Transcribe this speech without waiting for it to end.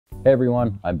Hey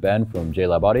everyone, I'm Ben from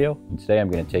JLab Audio, and today I'm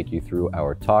going to take you through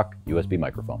our Talk USB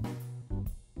microphone.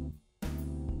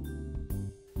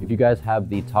 If you guys have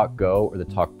the Talk Go or the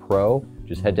Talk Pro,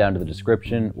 just head down to the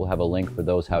description. We'll have a link for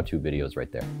those how-to videos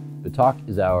right there. The Talk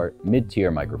is our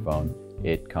mid-tier microphone.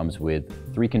 It comes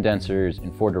with 3 condensers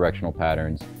and 4 directional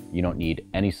patterns. You don't need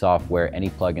any software,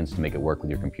 any plugins to make it work with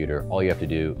your computer. All you have to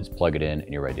do is plug it in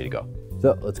and you're ready to go.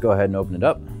 So let's go ahead and open it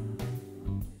up.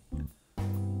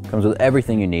 Comes with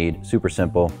everything you need, super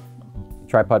simple. The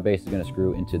tripod base is going to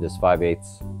screw into this 5/8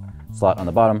 slot on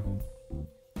the bottom.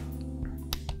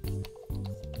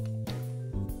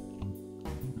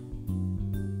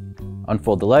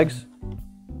 Unfold the legs,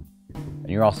 and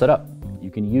you're all set up.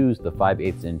 You can use the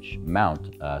 5/8 inch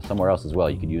mount somewhere else as well.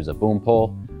 You could use a boom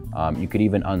pole. You could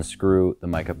even unscrew the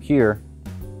mic up here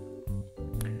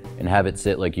and have it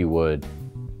sit like you would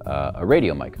a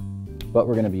radio mic. But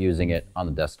we're going to be using it on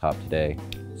the desktop today.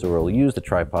 So we'll use the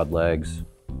tripod legs,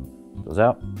 goes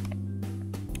out.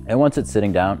 And once it's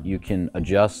sitting down, you can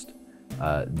adjust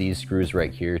these screws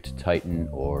right here to tighten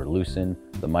or loosen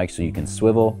the mic so you can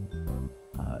swivel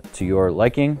to your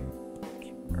liking,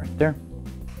 right there.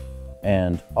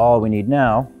 And all we need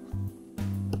now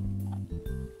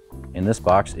in this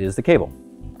box is the cable.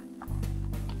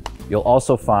 You'll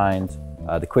also find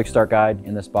the quick start guide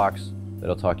in this box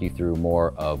that'll talk you through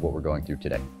more of what we're going through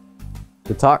today.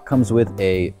 The Talk comes with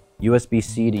a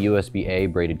USB-C to USB-A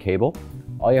braided cable.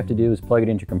 All you have to do is plug it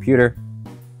into your computer,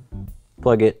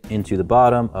 plug it into the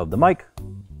bottom of the mic,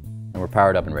 and we're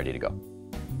powered up and ready to go.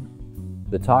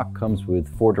 The Talk comes with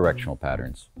 4 directional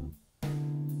patterns: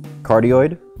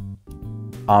 cardioid,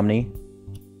 omni,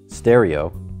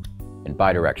 stereo, and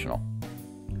bidirectional.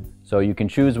 So you can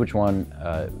choose which one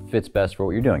fits best for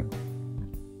what you're doing.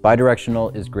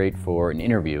 Bidirectional is great for an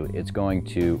interview. It's going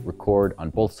to record on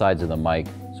both sides of the mic.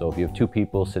 So if you have 2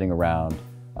 people sitting around,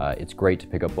 it's great to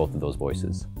pick up both of those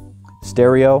voices.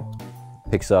 Stereo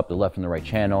picks up the left and the right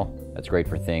channel. That's great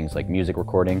for things like music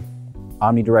recording.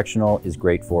 Omnidirectional is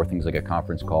great for things like a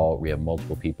conference call where you have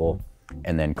multiple people.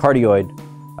 And then cardioid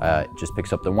just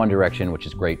picks up the one direction, which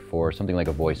is great for something like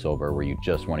a voiceover where you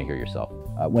just want to hear yourself.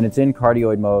 When it's in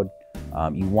cardioid mode,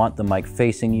 you want the mic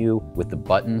facing you with the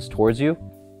buttons towards you.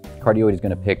 Cardioid is going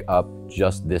to pick up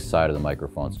just this side of the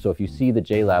microphone. So if you see the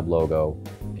JLab logo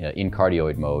in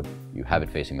cardioid mode, you have it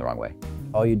facing the wrong way.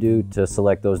 All you do to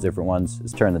select those different ones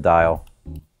is turn the dial.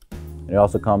 And it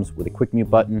also comes with a quick mute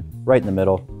button right in the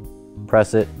middle.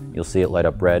 Press it, you'll see it light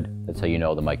up red. That's how you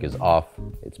know the mic is off,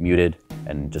 it's muted,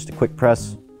 and just a quick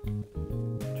press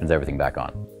turns everything back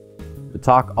on. The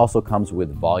Talk also comes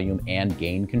with volume and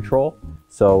gain control.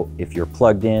 So if you're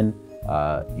plugged in,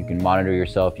 you can monitor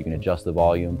yourself, you can adjust the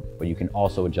volume, but you can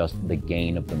also adjust the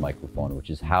gain of the microphone, which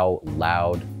is how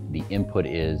loud the input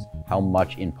is, how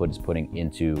much input is putting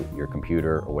into your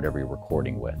computer or whatever you're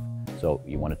recording with. So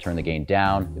you want to turn the gain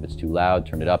down. If it's too loud,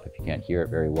 turn it up if you can't hear it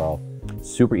very well.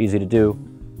 Super easy to do.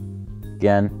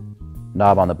 Again,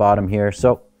 knob on the bottom here.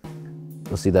 So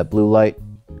you'll see that blue light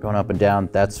going up and down.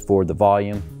 That's for the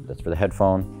volume, that's for the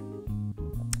headphone.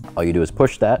 All you do is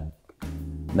push that,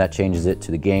 and that changes it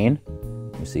to the gain.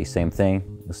 You see, same thing.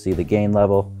 You'll see the gain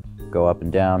level go up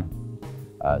and down.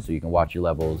 So you can watch your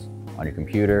levels on your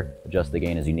computer, adjust the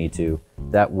gain as you need to.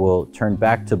 That will turn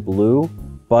back to blue,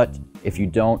 but if you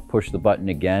don't push the button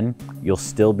again, you'll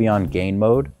still be on gain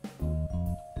mode.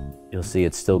 You'll see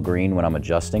it's still green when I'm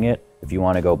adjusting it. If you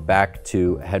want to go back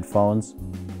to headphones,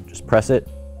 just press it.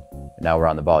 And now we're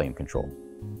on the volume control.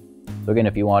 So again,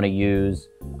 if you want to use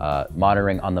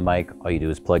monitoring on the mic, all you do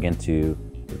is plug into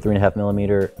the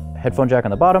 3.5mm headphone jack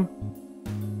on the bottom.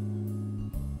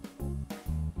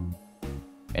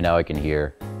 And now I can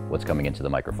hear what's coming into the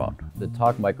microphone. The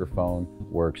Talk microphone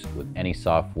works with any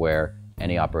software,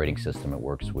 any operating system. It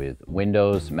works with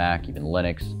Windows, Mac, even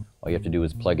Linux. All you have to do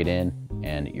is plug it in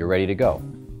and you're ready to go.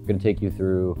 I'm going to take you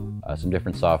through some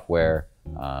different software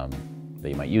that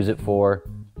you might use it for.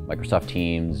 Microsoft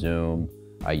Teams, Zoom.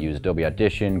 I use Adobe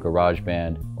Audition,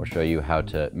 GarageBand. I'll show you how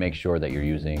to make sure that you're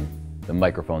using the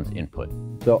microphone's input.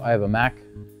 So I have a Mac.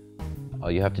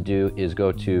 All you have to do is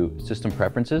go to System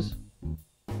Preferences,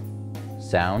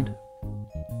 Sound,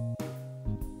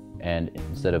 and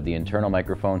instead of the internal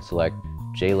microphone, select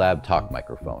JLab Talk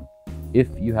microphone. If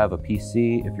you have a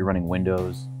PC, if you're running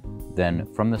Windows,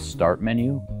 then from the Start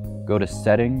menu, go to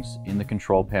Settings in the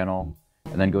control panel,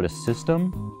 and then go to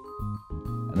System,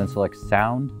 and then select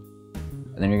Sound,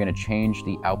 and then you're going to change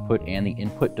the output and the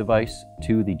input device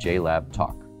to the JLab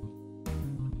Talk.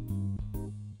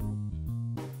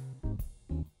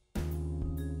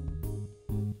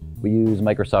 We use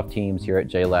Microsoft Teams here at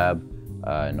JLab,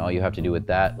 and all you have to do with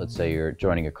that, let's say you're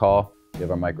joining a call, We have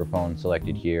our microphone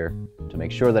selected here. To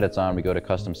make sure that it's on, we go to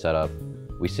custom setup.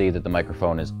 We see that the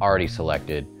microphone is already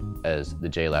selected as the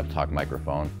JLab Talk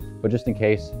microphone. But just in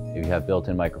case, if you have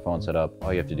built-in microphone set up,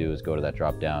 all you have to do is go to that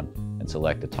drop down and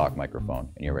select the Talk microphone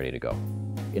and you're ready to go.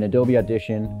 In Adobe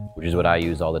Audition, which is what I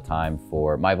use all the time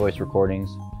for my voice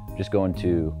recordings, just go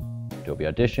into Adobe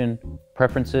Audition,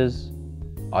 Preferences,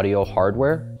 Audio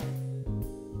Hardware,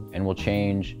 and we'll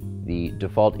change the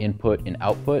default input and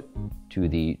output to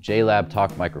the JLab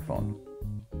Talk microphone.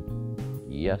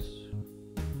 Yes.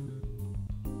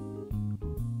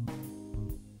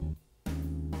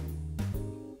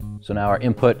 So now our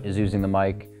input is using the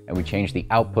mic, and we change the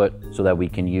output so that we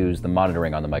can use the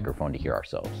monitoring on the microphone to hear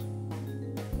ourselves.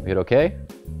 We hit OK.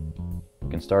 We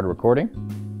can start a recording.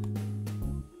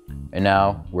 And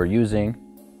now we're using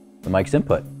the mic's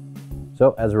input.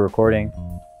 So as we're recording,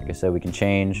 like I said, we can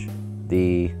change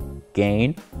the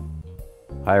gain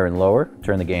higher and lower,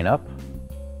 turn the gain up,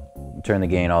 turn the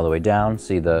gain all the way down,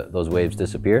 see those waves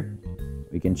disappear.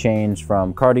 We can change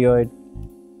from cardioid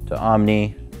to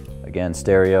omni, again,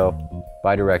 stereo,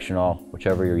 bidirectional,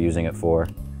 whichever you're using it for.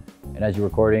 And as you're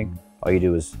recording, all you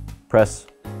do is press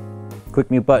quick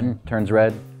mute button, turns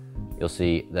red. You'll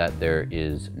see that there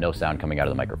is no sound coming out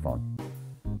of the microphone.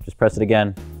 Just press it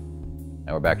again, and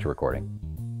we're back to recording.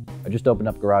 I just opened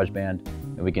up GarageBand,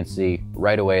 and we can see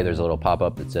right away there's a little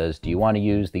pop-up that says, do you want to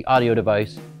use the audio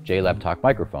device JLab Talk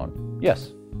microphone? Yes.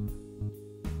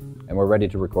 And we're ready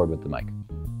to record with the mic.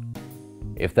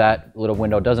 If that little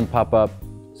window doesn't pop up,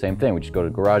 same thing, we just go to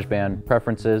GarageBand,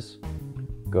 Preferences,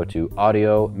 go to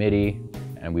Audio, MIDI,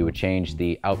 and we would change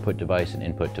the output device and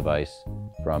input device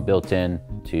from built-in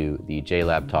to the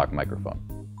JLab Talk microphone.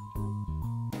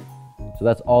 So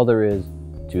that's all there is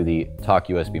to the Talk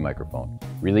USB microphone.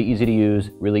 Really easy to use,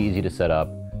 really easy to set up.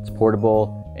 It's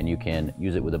portable, and you can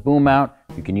use it with a boom mount.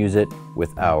 You can use it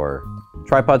with our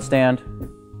tripod stand,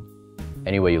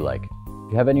 any way you like.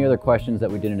 If you have any other questions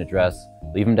that we didn't address,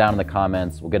 leave them down in the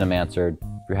comments. We'll get them answered.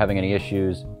 If you're having any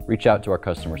issues, reach out to our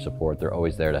customer support. They're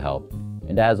always there to help.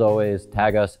 And as always,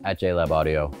 tag us at JLab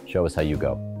Audio. Show us how you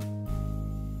go.